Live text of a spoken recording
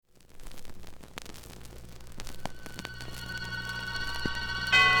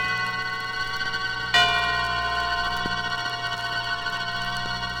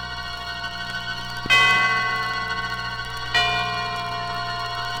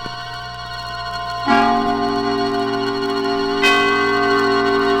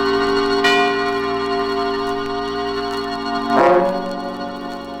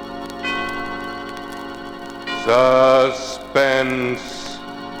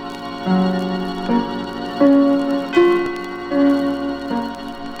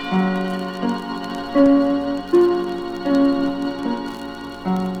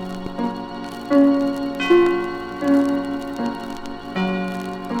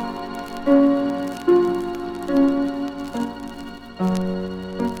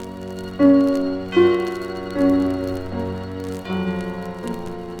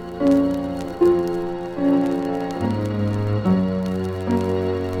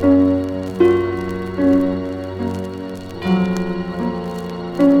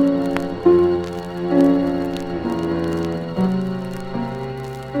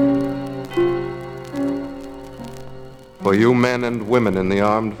For you men and women in the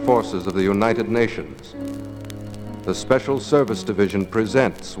armed forces of the United Nations, the Special Service Division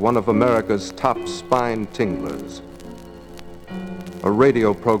presents one of America's top spine tinglers. A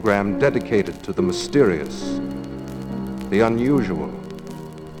radio program dedicated to the mysterious, the unusual,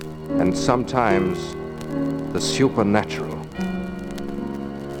 and sometimes the supernatural.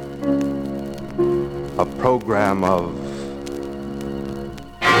 A program of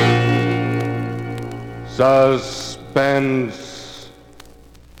Suspense.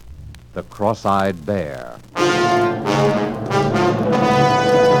 The Cross-Eyed Bear. A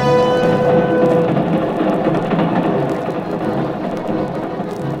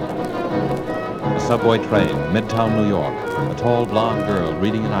subway train, Midtown New York. A tall blonde girl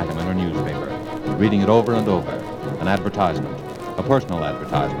reading an item in her newspaper. Reading it over and over. An advertisement. A personal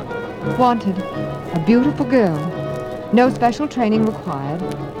advertisement. Wanted. A beautiful girl. No special training required,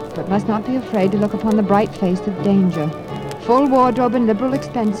 but must not be afraid to look upon the bright face of danger. Full wardrobe and liberal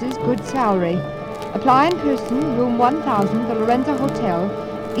expenses, good salary. Apply in person, room 1000, the Lorenzo Hotel,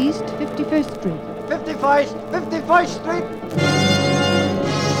 East 51st Street. 51st Street!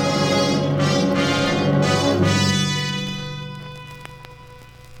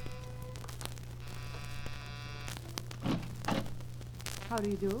 How do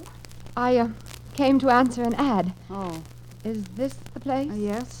you do? I came to answer an ad. Oh. Is this the place?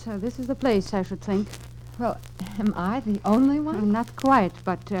 Yes, this is the place, I should think. Well, am I the only one? Not quite,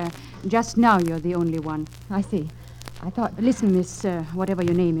 but just now you're the only one. I see. I thought... Listen, miss, whatever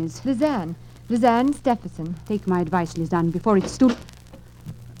your name is. Lizanne. Lizanne Stephenson. Take my advice, Lizanne, before it's too...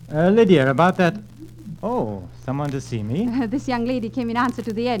 Lydia, about that... Oh, someone to see me? This young lady came in answer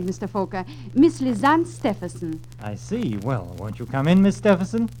to the ad, Mr. Fokker. Miss Lizanne Stephenson. I see. Well, won't you come in, Miss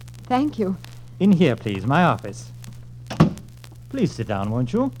Stephenson? Thank you. In here, please, my office. Please sit down,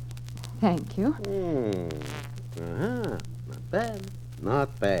 won't you? Thank you. Not bad.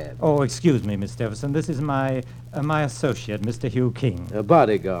 Not bad. Oh, excuse me, Miss Stephenson. This is my associate, Mr. Hugh King. A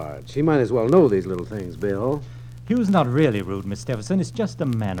bodyguard. She might as well know these little things, Bill. Hugh's not really rude, Miss Stephenson. It's just a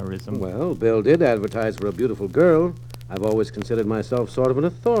mannerism. Well, Bill did advertise for a beautiful girl. I've always considered myself sort of an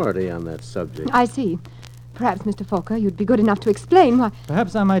authority on that subject. I see. Perhaps, Mr. Fokker, you'd be good enough to explain why...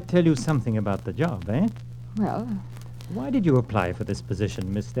 Perhaps I might tell you something about the job, eh? Well... Why did you apply for this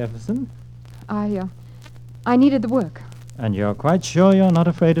position, Miss Stephenson? I needed the work. And you're quite sure you're not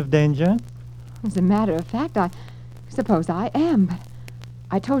afraid of danger? As a matter of fact, I suppose I am, but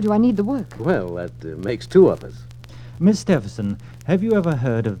I told you I need the work. Well, that makes two of us. Miss Stephenson, have you ever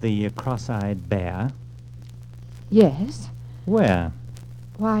heard of the cross-eyed bear? Yes. Where?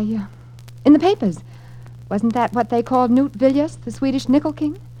 Why, in the papers. Wasn't that what they called Knut Villiers, the Swedish nickel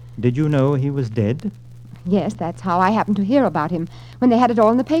king? Did you know he was dead? Yes, that's how I happened to hear about him, when they had it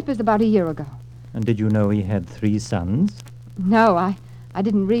all in the papers about a year ago. And did you know he had 3 sons? No, I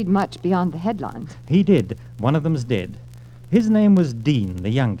didn't read much beyond the headlines. He did. One of them's dead. His name was Dean,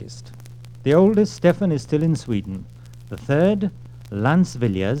 the youngest. The oldest, Stefan, is still in Sweden. The third, Lance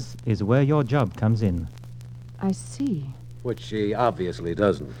Villiers, is where your job comes in. I see. Which she obviously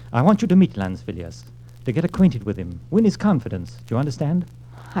doesn't. I want you to meet Lance Villiers, to get acquainted with him, win his confidence. Do you understand?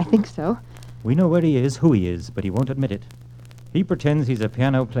 I think so. We know where he is, who he is, but he won't admit it. He pretends he's a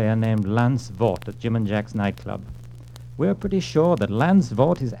piano player named Lance Vought at Jim and Jack's nightclub. We're pretty sure that Lance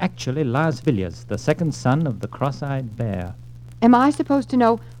Vought is actually Lars Villiers, the second son of the cross-eyed bear. Am I supposed to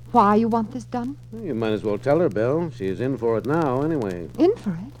know why you want this done? Well, you might as well tell her, Bill. She's in for it now, anyway. In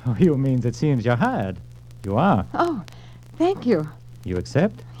for it? Oh, you means it seems you're hired. You are. Oh, thank you. You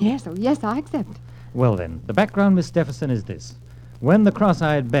accept? Yes, oh, yes, I accept. Well, then, the background, Miss Stephenson, is this. When the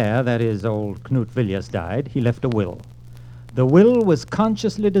cross-eyed bear, that is, old Knut Villiers, died, he left a will. The will was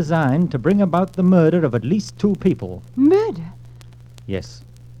consciously designed to bring about the murder of at least 2 people. Murder? Yes.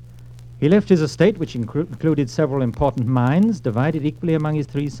 He left his estate, which included several important mines, divided equally among his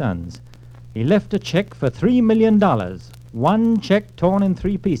 3 sons. He left a check for $3 million. 1 check torn in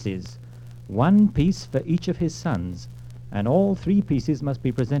 3 pieces. 1 piece for each of his sons. and all 3 pieces must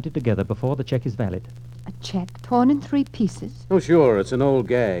be presented together before the check is valid. A check torn in 3 pieces? Oh, sure, it's an old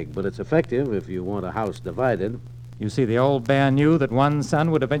gag, but it's effective if you want a house divided. You see, the old bear knew that one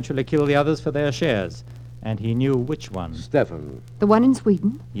son would eventually kill the others for their shares, and he knew which one. Stefan. The one in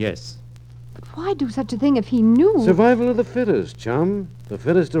Sweden? Yes. But why do such a thing if he knew? Survival of the fittest, chum. The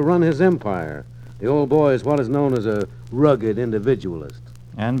fittest to run his empire. The old boy is what is known as a rugged individualist.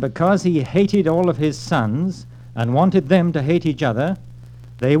 And because he hated all of his sons and wanted them to hate each other,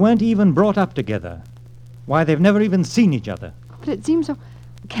 they weren't even brought up together. Why, they've never even seen each other. But it seems so...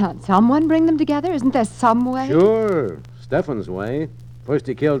 Can't someone bring them together? Isn't there some way? Sure. Stefan's way. First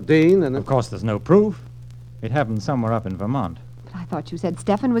he killed Dean, and then... Of course, there's no proof. It happened somewhere up in Vermont. But I thought you said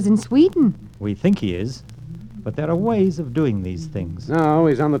Stefan was in Sweden. We think he is, but there are ways of doing these things. No,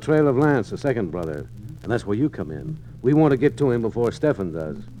 he's on the trail of Lance, the second brother. And that's where you come in. We want to get to him before Stefan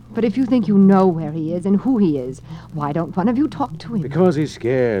does. But if you think you know where he is and who he is, why don't one of you talk to him? Because he's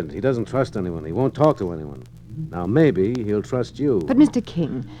scared. He doesn't trust anyone. He won't talk to anyone. Now, maybe he'll trust you. But, Mr.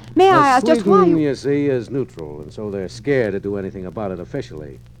 King, may I ask just why Sweden, you see, is neutral, and so they're scared to do anything about it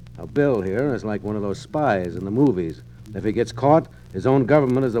officially. Now, Bill here is like one of those spies in the movies. If he gets caught, his own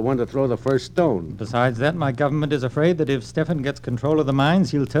government is the one to throw the first stone. Besides that, my government is afraid that if Stefan gets control of the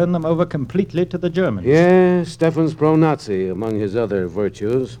mines, he'll turn them over completely to the Germans. Yeah, Stefan's pro-Nazi, among his other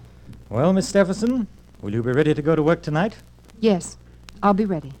virtues. Well, Miss Stephenson, will you be ready to go to work tonight? Yes, I'll be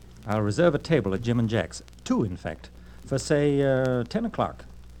ready. I'll reserve a table at Jim and Jack's. 2, in fact, for, say, 10 o'clock.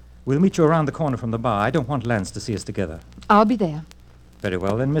 We'll meet you around the corner from the bar. I don't want Lance to see us together. I'll be there. Very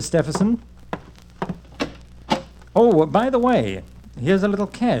well, then, Miss Stephenson. Oh, by the way, here's a little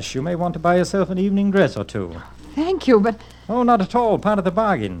cash. You may want to buy yourself an evening dress or 2. Thank you, but... Oh, not at all. Part of the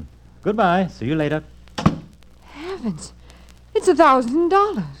bargain. Goodbye. See you later. Heavens, it's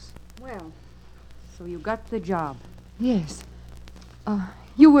 $1,000. Well, so you got the job. Yes.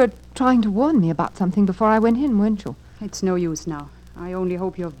 You were trying to warn me about something before I went in, weren't you? It's no use now. I only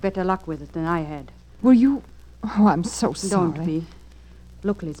hope you have better luck with it than I had. Were you... Oh, I'm so sorry. Don't be.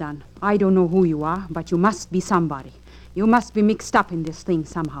 Look, Lisanne, I don't know who you are, but you must be somebody. You must be mixed up in this thing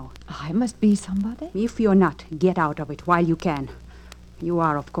somehow. I must be somebody? If you're not, get out of it while you can. You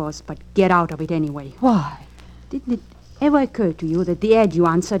are, of course, but get out of it anyway. Why? Didn't it ever occur to you that the ad you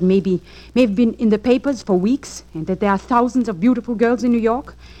answered may have been in the papers for weeks, and that there are thousands of beautiful girls in New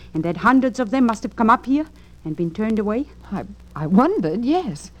York, and that hundreds of them must have come up here and been turned away? I wondered,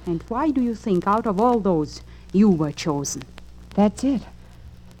 yes. And why do you think out of all those you were chosen? That's it.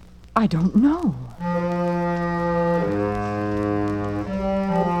 I don't know.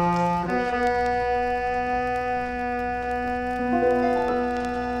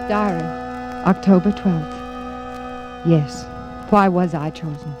 Diary, October 12th. Yes, why was I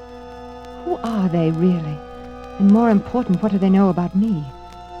chosen? Who are they, really? And more important, what do they know about me?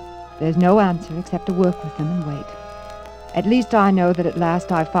 There's no answer except to work with them and wait. At least I know that at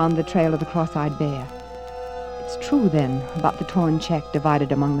last I've found the trail of the cross-eyed bear. It's true, then, about the torn check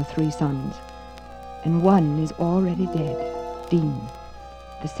divided among the 3 sons. And one is already dead, Dean.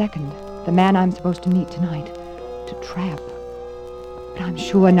 The second, the man I'm supposed to meet tonight, to trap. But I'm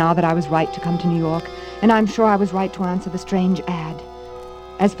sure now that I was right to come to New York, and I'm sure I was right to answer the strange ad.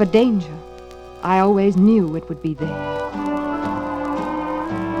 As for danger, I always knew it would be there.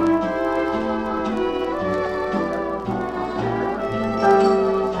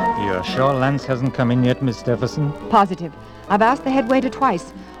 You're sure Lance hasn't come in yet, Miss Stephenson? Positive. I've asked the head waiter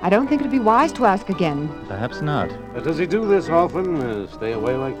twice. I don't think it'd be wise to ask again. Perhaps not. Does he do this often? Stay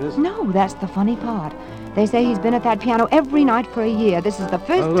away like this? No, that's the funny part. They say he's been at that piano every night for a year. This is the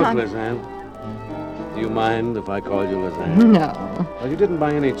first Look, time... Lisanne. Do you mind if I call you Lisanne? No. Well, you didn't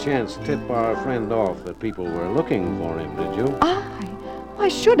by any chance tip our friend off that people were looking for him, did you? Why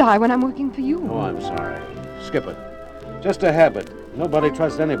should I when I'm working for you? Oh, I'm sorry. Skip it. Just a habit. Nobody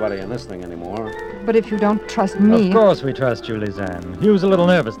trusts anybody in this thing anymore. But if you don't trust me... Of course we trust you, Lisanne. He was a little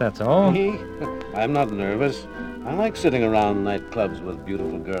nervous, that's all. Me? I'm not nervous. I like sitting around nightclubs with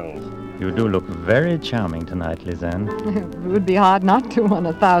beautiful girls. You do look very charming tonight, Lisanne. It would be hard not to on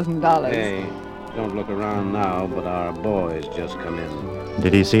 $1,000. Hey, don't look around now, but our boy's just come in.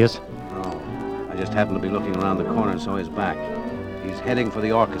 Did he see us? No, I just happened to be looking around the corner and saw his back. He's heading for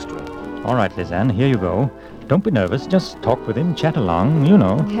the orchestra. All right, Lisanne, here you go. Don't be nervous. Just talk with him, chat along, you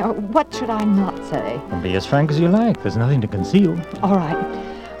know. Yeah, what should I not say? And be as frank as you like. There's nothing to conceal. All right.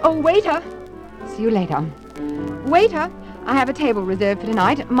 Oh, waiter. See you later. Waiter, I have a table reserved for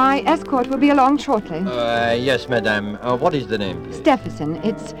tonight. My escort will be along shortly. Yes, madame. What is the name, please? Stephenson.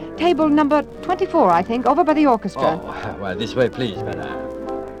 It's table number 24, I think, over by the orchestra. Oh, well, this way, please, madame.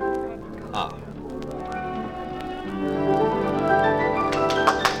 Ah.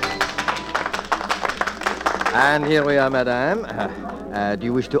 And here we are, madame. Do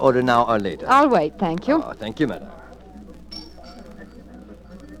you wish to order now or later? I'll wait, thank you. Oh, thank you, madame.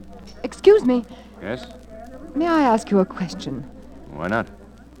 Excuse me. Yes? May I ask you a question? Why not?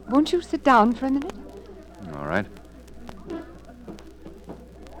 Won't you sit down for a minute? All right.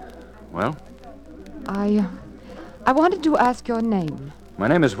 Well, I wanted to ask your name. my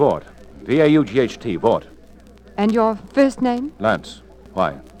name is Vaught. V-A-U-G-H-T, Vaught. And your first name? Lance.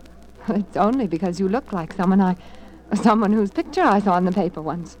 Why? It's only because you look like someone whose picture I saw in the paper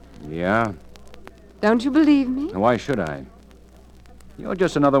once. Yeah? Don't you believe me? Why should I? You're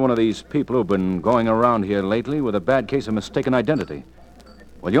just another one of these people who've been going around here lately with a bad case of mistaken identity.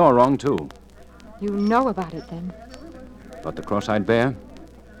 Well, you're wrong, too. You know about it, then? About the cross-eyed bear?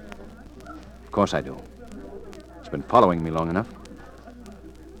 Of course I do. It's been following me long enough.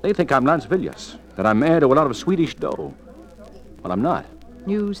 They think I'm Lance Villiers, that I'm heir to a lot of Swedish dough. Well, I'm not.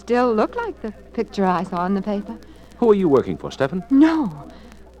 You still look like the picture I saw in the paper. Who are you working for, Stefan? No,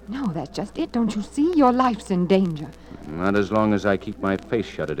 that's just it. Don't you see? Your life's in danger. Not as long as I keep my face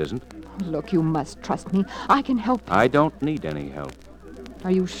shut, it isn't. Look, you must trust me. I can help you. I don't need any help.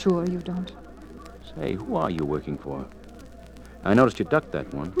 Are you sure you don't? Say, who are you working for? I noticed you ducked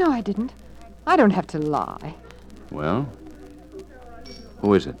that one. No, I didn't. I don't have to lie. Well,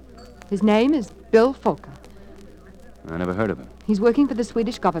 who is it? His name is Bill Folker. I never heard of him. He's working for the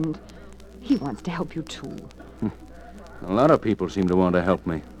Swedish government. He wants to help you, too. A lot of people seem to want to help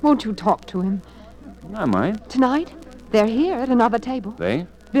me. Won't you talk to him? I might. Tonight, they're here at another table. They?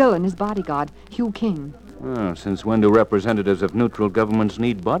 Bill and his bodyguard, Hugh King. Well, since when do representatives of neutral governments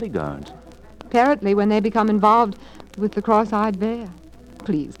need bodyguards? Apparently when they become involved with the cross-eyed bear.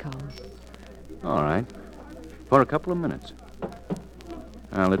 Please come. All right. For a couple of minutes.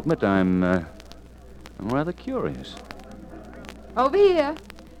 I'll admit I'm rather curious. Over here.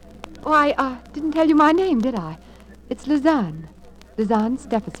 Oh, I didn't tell you my name, did I? It's Lizanne. Lizanne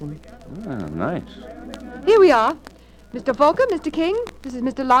Stephenson. Ah, nice. Here we are. Mr. Folker, Mr. King, this is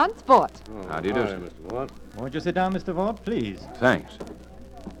Mr. Lance Vaught. How do you do, Hi, sir? Mr. Vaught. Won't you sit down, Mr. Vaught, please? Thanks.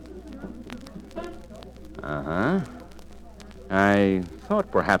 Uh-huh. I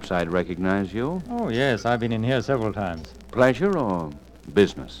thought perhaps I'd recognize you. Oh, yes, I've been in here several times. Pleasure or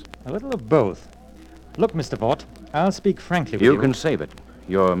business? A little of both. Look, Mr. Vaught, I'll speak frankly with You you. can save it.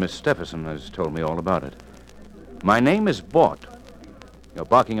 Your Miss Stephenson has told me all about it. My name is Vaught. You're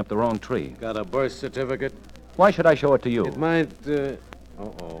barking up the wrong tree. Got a birth certificate? Why should I show it to you? It might,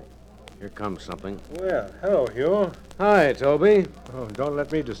 uh-oh. Here comes something. Well, hello, Hugh. Hi, Toby. Oh, don't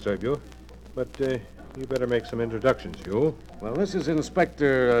let me disturb you. But you better make some introductions, Hugh. Well, this is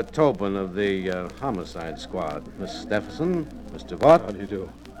Inspector Tobin of the Homicide Squad. Miss Stephenson, Mr. Vaught. How do you do?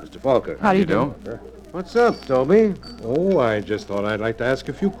 Mr. Folker. How do you do? What's up, Toby? Oh, I just thought I'd like to ask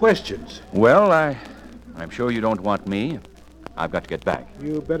a few questions. Well, I'm sure you don't want me. I've got to get back.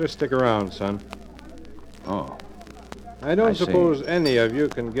 You better stick around, son. Oh. I don't I see. suppose any of you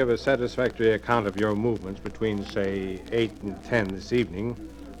can give a satisfactory account of your movements between, say, 8 and 10 this evening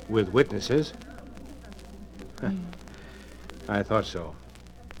with witnesses. I thought so.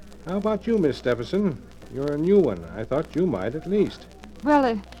 How about you, Miss Stephenson? You're a new one. I thought you might at least.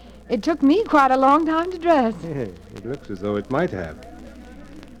 Well, it took me quite a long time to dress. It looks as though it might have.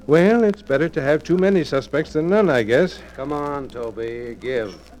 Well, it's better to have too many suspects than none, I guess. Come on, Toby.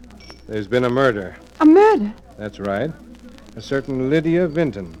 Give. There's been a murder. A murder? That's right. A certain Lydia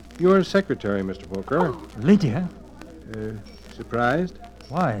Vinton. Your secretary, Mr. Folker. Lydia? Surprised?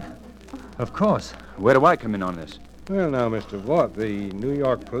 Why? Of course. Where do I come in on this? Well, now, Mr. Vaught, the New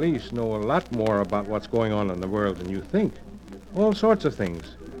York police know a lot more about what's going on in the world than you think. All sorts of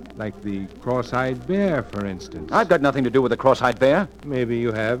things. Like the cross-eyed bear, for instance. I've got nothing to do with the cross-eyed bear. Maybe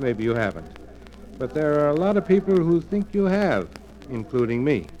you have, maybe you haven't. But there are a lot of people who think you have, including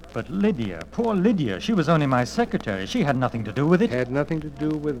me. But Lydia, poor Lydia, she was only my secretary. She had nothing to do with it. Had nothing to do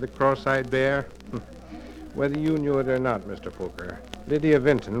with the cross-eyed bear? Whether you knew it or not, Mr. Folker, Lydia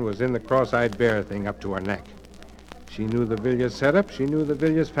Vinton was in the cross-eyed bear thing up to her neck. She knew the Villiers setup. She knew the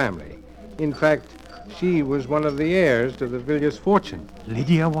Villiers family. In fact, she was one of the heirs to the Villiers fortune.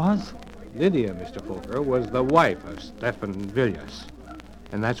 Lydia was? Lydia, Mr. Folker, was the wife of Stefan Villiers.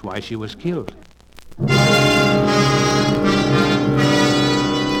 And that's why she was killed.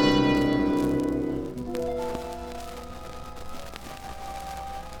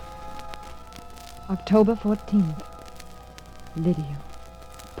 October 14th. Lydia.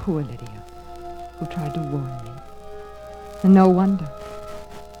 Poor Lydia, who tried to warn me. And no wonder.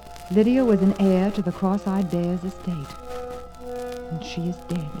 Lydia was an heir to the cross-eyed bear's estate. And she is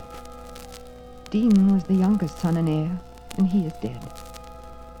dead. Dean was the youngest son and heir, and he is dead.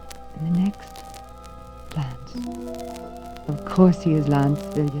 And the next, Lance. course he is Lance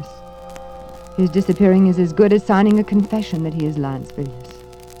Villiers. His disappearing is as good as signing a confession that he is Lance Villiers.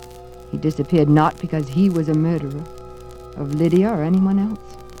 He disappeared not because he was a murderer of Lydia or anyone else,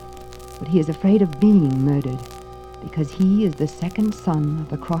 but he is afraid of being murdered because he is the second son of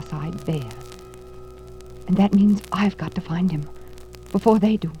the cross-eyed bear. And that means I've got to find him before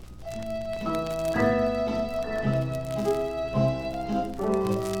they do.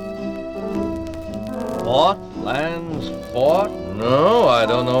 Fort? Lance Fort? No, I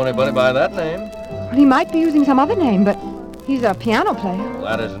don't know anybody by that name. Well, he might be using some other name, but he's a piano player. Well,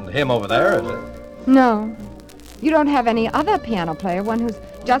 that isn't him over there, is it? No. You don't have any other piano player, one who's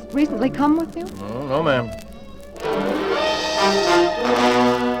just recently come with you? No, ma'am.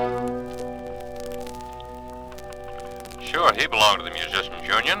 Sure, he belonged to the Musicians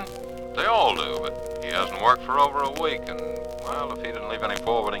Union. They all do, but he hasn't worked for over a week, and, well, if he didn't leave any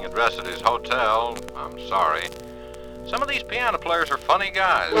forwarding address at his hotel, I'm sorry. Some of these piano players are funny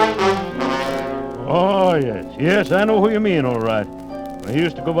guys. Oh, yes. Yes, I know who you mean, all right. He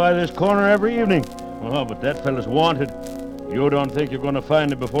used to go by this corner every evening. Oh, but that fella's wanted. You don't think you're going to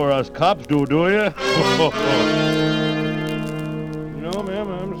find him before us cops do you? No, ma'am,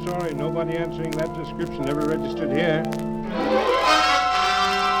 I'm sorry. Nobody answering that description ever registered here.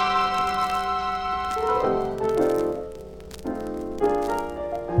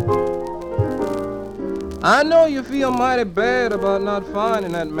 I know you feel mighty bad about not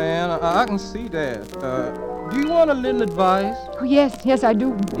finding that man. I can see that. Do you want a little advice? Oh, yes, I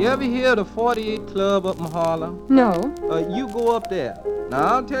do. You ever hear of the 48 Club up in Harlem? No. You go up there. Now,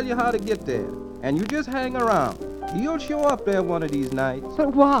 I'll tell you how to get there. And you just hang around. He'll show up there one of these nights.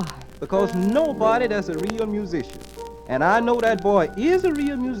 But why? Because nobody that's a real musician, and I know that boy is a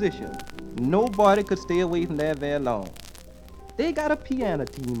real musician, nobody could stay away from there very long. They got a piano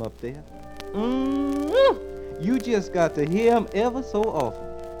team up there. You just got to hear him ever so often.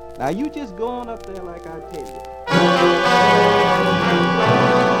 Now, you just go on up there like I tell you.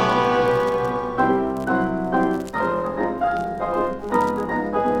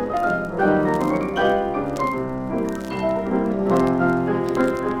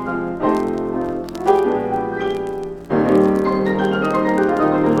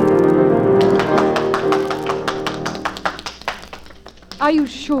 Are you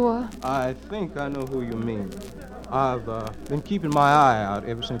sure? I think I know who you mean. I've been keeping my eye out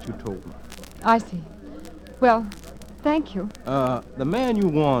ever since you told me. I see. Well, thank you. The man you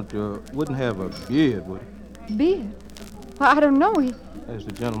want wouldn't have a beard, would he? Beard? Well, I don't know. There's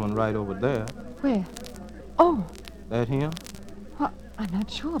the gentleman right over there. Where? Oh. That him? Well, I'm not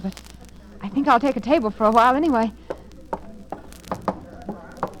sure, but I think I'll take a table for a while anyway.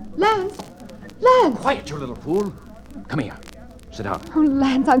 Lance! Lance! Quiet, you little fool. Come here. Sit down. Oh,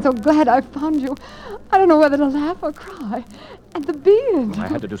 Lance, I'm so glad I found you. I don't know whether to laugh or cry. And the beard. I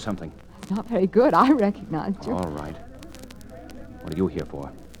had to do something. It's not very good. I recognized you. All right. What are you here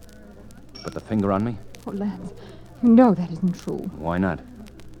for? Put the finger on me? Oh, Lance, you know that isn't true. Why not?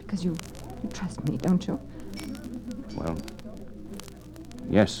 Because you trust me, don't you? Well,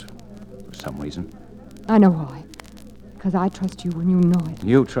 yes, for some reason. I know why. Because I trust you and you know it.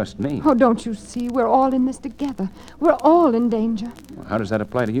 You trust me? Oh, don't you see? We're all in this together. We're all in danger. Well, how does that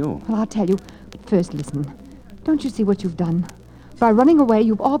apply to you? Well, I'll tell you. But first, listen. Don't you see what you've done? By running away,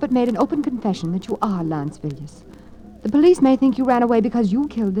 you've all but made an open confession that you are Lance Villiers. The police may think you ran away because you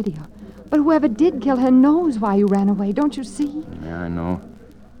killed Lydia. But whoever did kill her knows why you ran away, don't you see? Yeah, I know.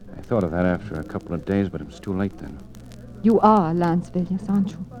 I thought of that after a couple of days, but it was too late then. You are Lance Villiers, aren't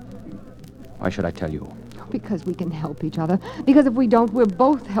you? Why should I tell you? Because we can help each other. Because if we don't, we're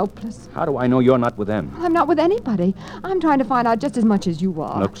both helpless. How do I know you're not with them? I'm not with anybody. I'm trying to find out just as much as you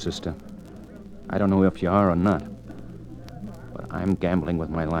are. Look, sister, I don't know if you are or not, but I'm gambling with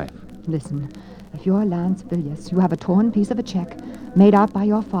my life. Listen, if you're Lance Villiers, you have a torn piece of a check made out by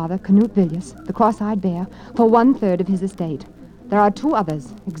your father, Canute Villiers, the cross-eyed bear, for 1/3 of his estate. There are 2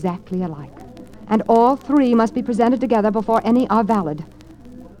 others exactly alike, and all 3 must be presented together before any are valid.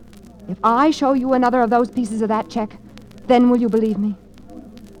 If I show you another of those pieces of that check, then will you believe me?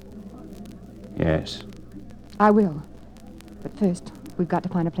 Yes. I will. But first, we've got to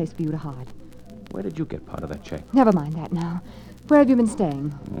find a place for you to hide. Where did you get part of that check? Never mind that now. Where have you been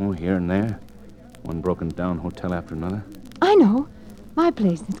staying? Oh, here and there. One broken-down hotel after another. I know. My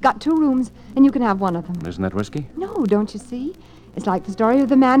place. It's got 2 rooms, and you can have one of them. Isn't that risky? No, don't you see? It's like the story of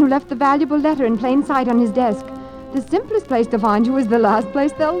the man who left the valuable letter in plain sight on his desk. The simplest place to find you is the last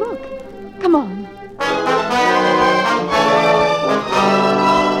place they'll look. Come on.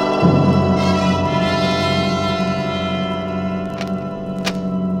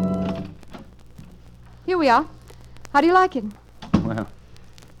 Here we are. How do you like it? Well,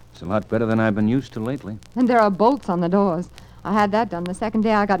 it's a lot better than I've been used to lately. And there are bolts on the doors. I had that done the second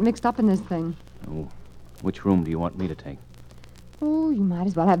day I got mixed up in this thing. Oh, which room do you want me to take? Oh, you might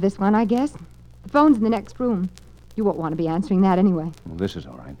as well have this one, I guess. The phone's in the next room. You won't want to be answering that anyway. Well, this is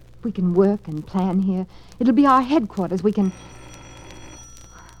all right. We can work and plan here. It'll be our headquarters. We can...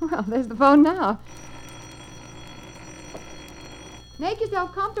 Well, there's the phone now. Make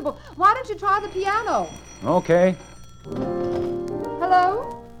yourself comfortable. Why don't you try the piano? Okay.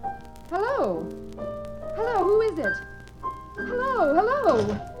 Hello? Hello? Hello, who is it? Hello, hello.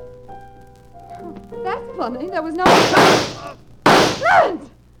 That's funny. There was no... Lance!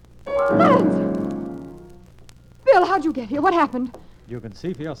 Lance! Bill, how'd you get here? What happened? You can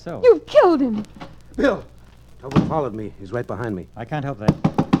see for yourself. You've killed him. Bill! Tobin followed me. He's right behind me. I can't help that.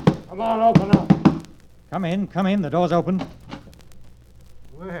 Come on, open up. Come in, come in. The door's open.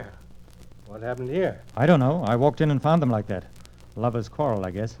 Where? What happened here? I don't know. I walked in and found them like that. Lovers' quarrel,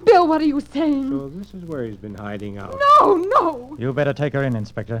 I guess. Bill, what are you saying? So this is where he's been hiding out. No, no. You better take her in,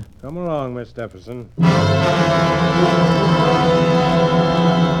 Inspector. Come along, Miss Stephenson.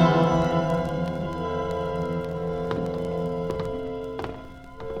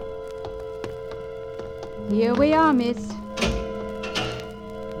 Here we are, miss.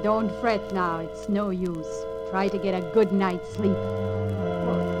 Don't fret now. It's no use. Try to get a good night's sleep.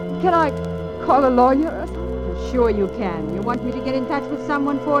 Can I call a lawyer or something? Sure you can. You want me to get in touch with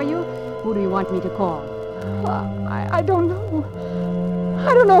someone for you? Who do you want me to call? I don't know.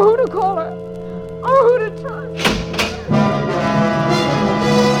 I don't know who to call her or who to trust.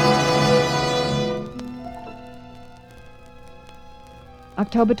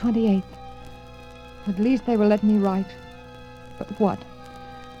 October 28th. At least they will let me write. But what?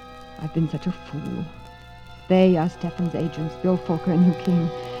 I've been such a fool. They are Stefan's agents, Bill Foker and Hugh King,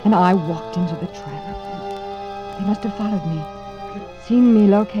 and I walked into the trap. They must have followed me, seen me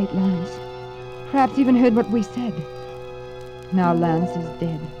locate Lance, perhaps even heard what we said. Now Lance is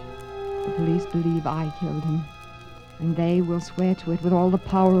dead. The police believe I killed him, and they will swear to it with all the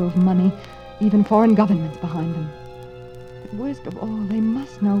power of money, even foreign governments behind them. But worst of all, they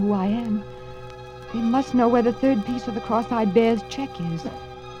must know who I am. They must know where the third piece of the cross-eyed bear's check is.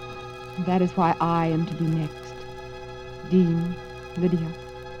 And that is why I am to be next. Dean, Lydia,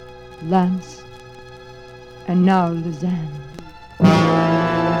 Lance, and now Lizanne.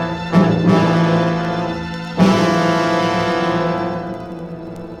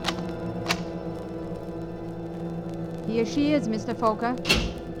 Here she is, Mr. Foker.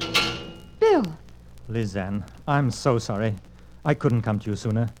 Bill! Lizanne, I'm so sorry. I couldn't come to you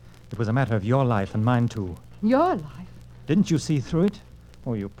sooner. It was a matter of your life and mine, too. Your life? Didn't you see through it?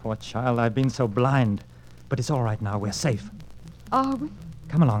 Oh, you poor child, I've been so blind. But it's all right now. We're safe. Are we?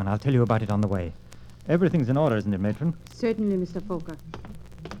 Come along and I'll tell you about it on the way. Everything's in order, isn't it, Matron? Certainly, Mr. Foker.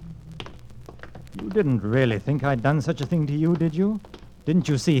 You didn't really think I'd done such a thing to you, did you? Didn't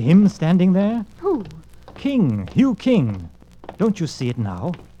you see him standing there? Who? King, Hugh King. Don't you see it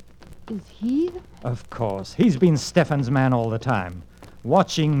now? Is he? Of course. He's been Stefan's man all the time.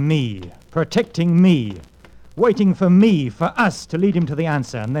 Watching me, protecting me, waiting for me, for us to lead him to the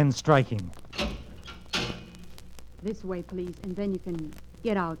answer, and then striking. This way, please, and then you can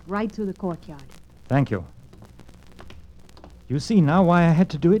get out right through the courtyard. Thank you. You see now why I had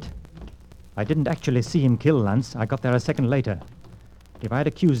to do it? I didn't actually see him kill Lance. I got there a second later. If I'd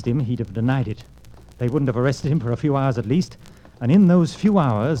accused him, he'd have denied it. They wouldn't have arrested him for a few hours at least. And in those few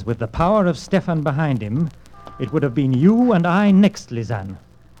hours, with the power of Stefan behind him, it would have been you and I next, Lizanne.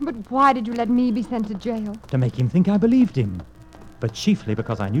 But why did you let me be sent to jail? To make him think I believed him. But chiefly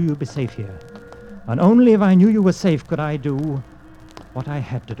because I knew you'd be safe here. And only if I knew you were safe could I do what I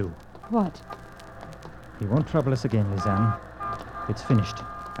had to do. What? He won't trouble us again, Lizanne. It's finished,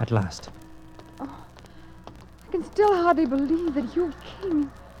 at last. Oh, I can still hardly believe that Hugh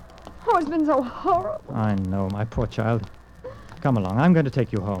King... Oh, it's been so horrible. I know, my poor child. Come along, I'm going to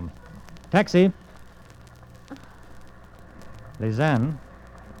take you home. Taxi! Lizanne,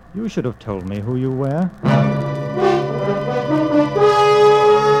 you should have told me who you were.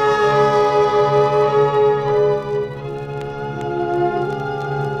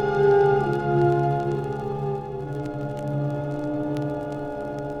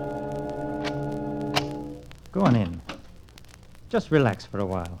 Go on in. Just relax for a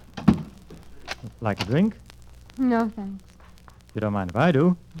while. Like a drink? No, thanks. You don't mind if I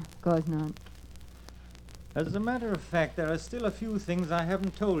do? Of course not. As a matter of fact, there are still a few things I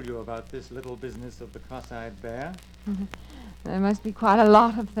haven't told you about this little business of the cross-eyed bear. There must be quite a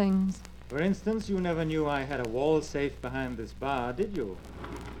lot of things. For instance, you never knew I had a wall safe behind this bar, did you?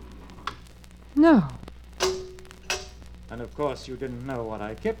 No. And of course you didn't know what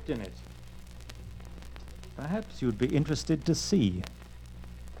I kept in it. Perhaps you'd be interested to see.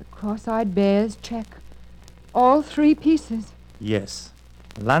 The cross-eyed bear's check. All 3 pieces. Yes.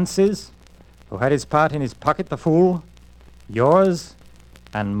 Lance's, who had his part in his pocket, the fool. Yours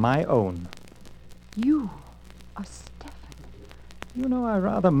and my own. You are Stefan. You know, I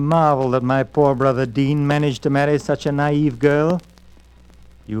rather marvel that my poor brother Dean managed to marry such a naive girl.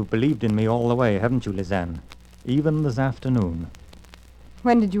 You've believed in me all the way, haven't you, Lizanne? Even this afternoon.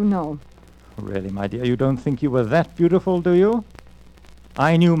 When did you know? Really, my dear, you don't think you were that beautiful, do you?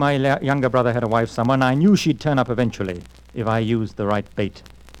 I knew my younger brother had a wife somewhere, and I knew she'd turn up eventually if I used the right bait.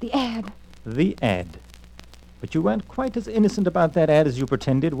 The ad. The ad. But you weren't quite as innocent about that ad as you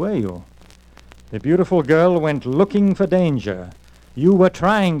pretended, were you? The beautiful girl went looking for danger. You were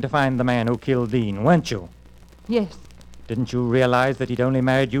trying to find the man who killed Dean, weren't you? Yes. Didn't you realize that he'd only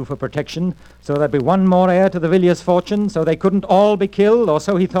married you for protection, so there'd be one more heir to the Villiers' fortune, so they couldn't all be killed, or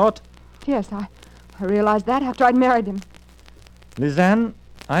so he thought? Yes, I realized that after I'd married him. Lizanne,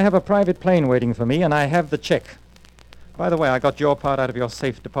 I have a private plane waiting for me, and I have the check. By the way, I got your part out of your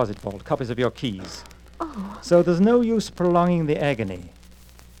safe deposit vault, copies of your keys. Oh. So there's no use prolonging the agony.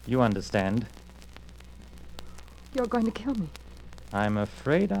 You understand. You're going to kill me. I'm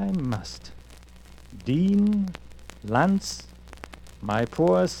afraid I must. Dean, Lance, my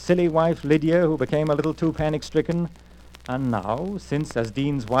poor silly wife Lydia, who became a little too panic-stricken, and now, since as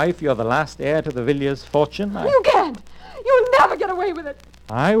Dean's wife you're the last heir to the Villiers' fortune, You can't! You'll never get away with it!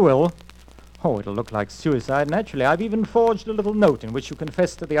 I will. Oh, it'll look like suicide, naturally. I've even forged a little note in which you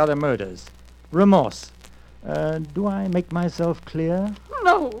confess to the other murders. Remorse. Do I make myself clear?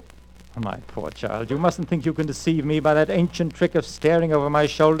 No! My poor child, you mustn't think you can deceive me by that ancient trick of staring over my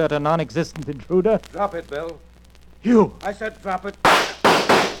shoulder at a non-existent intruder. Drop it, Bill. You! I said drop it.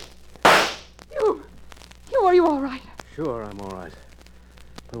 Are you all right? Sure, I'm all right.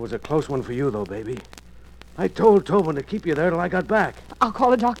 It was a close one for you, though, baby. I told Tobin to keep you there till I got back. I'll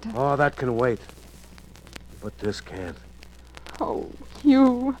call a doctor. Oh, that can wait. But this can't. Oh,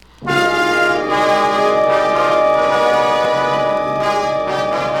 you.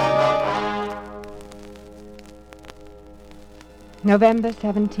 November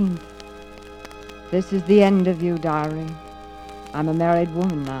 17th. This is the end of you, diary. I'm a married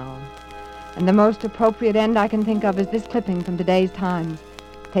woman now. And the most appropriate end I can think of is this clipping from today's Times,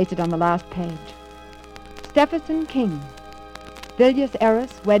 pasted on the last page. Stephenson King. Villiers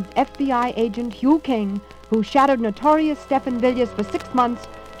heiress weds FBI agent Hugh King, who shadowed notorious Stephen Villiers for 6 months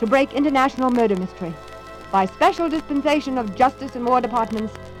to break international murder mystery. By special dispensation of Justice and War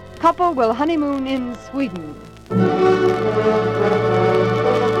Departments, couple will honeymoon in Sweden.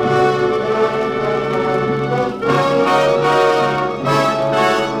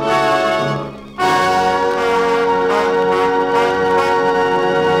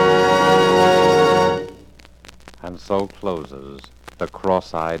 And so closes The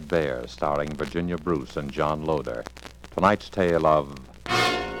Cross-Eyed Bear, starring Virginia Bruce and John Loder. Tonight's tale of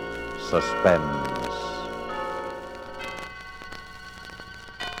Suspense.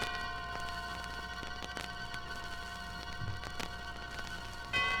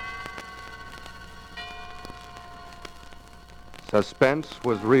 Suspense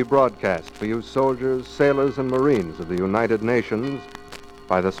was rebroadcast for you soldiers, sailors, and Marines of the United Nations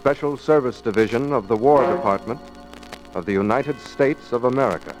by the Special Service Division of the War Department of the United States of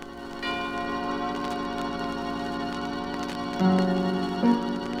America.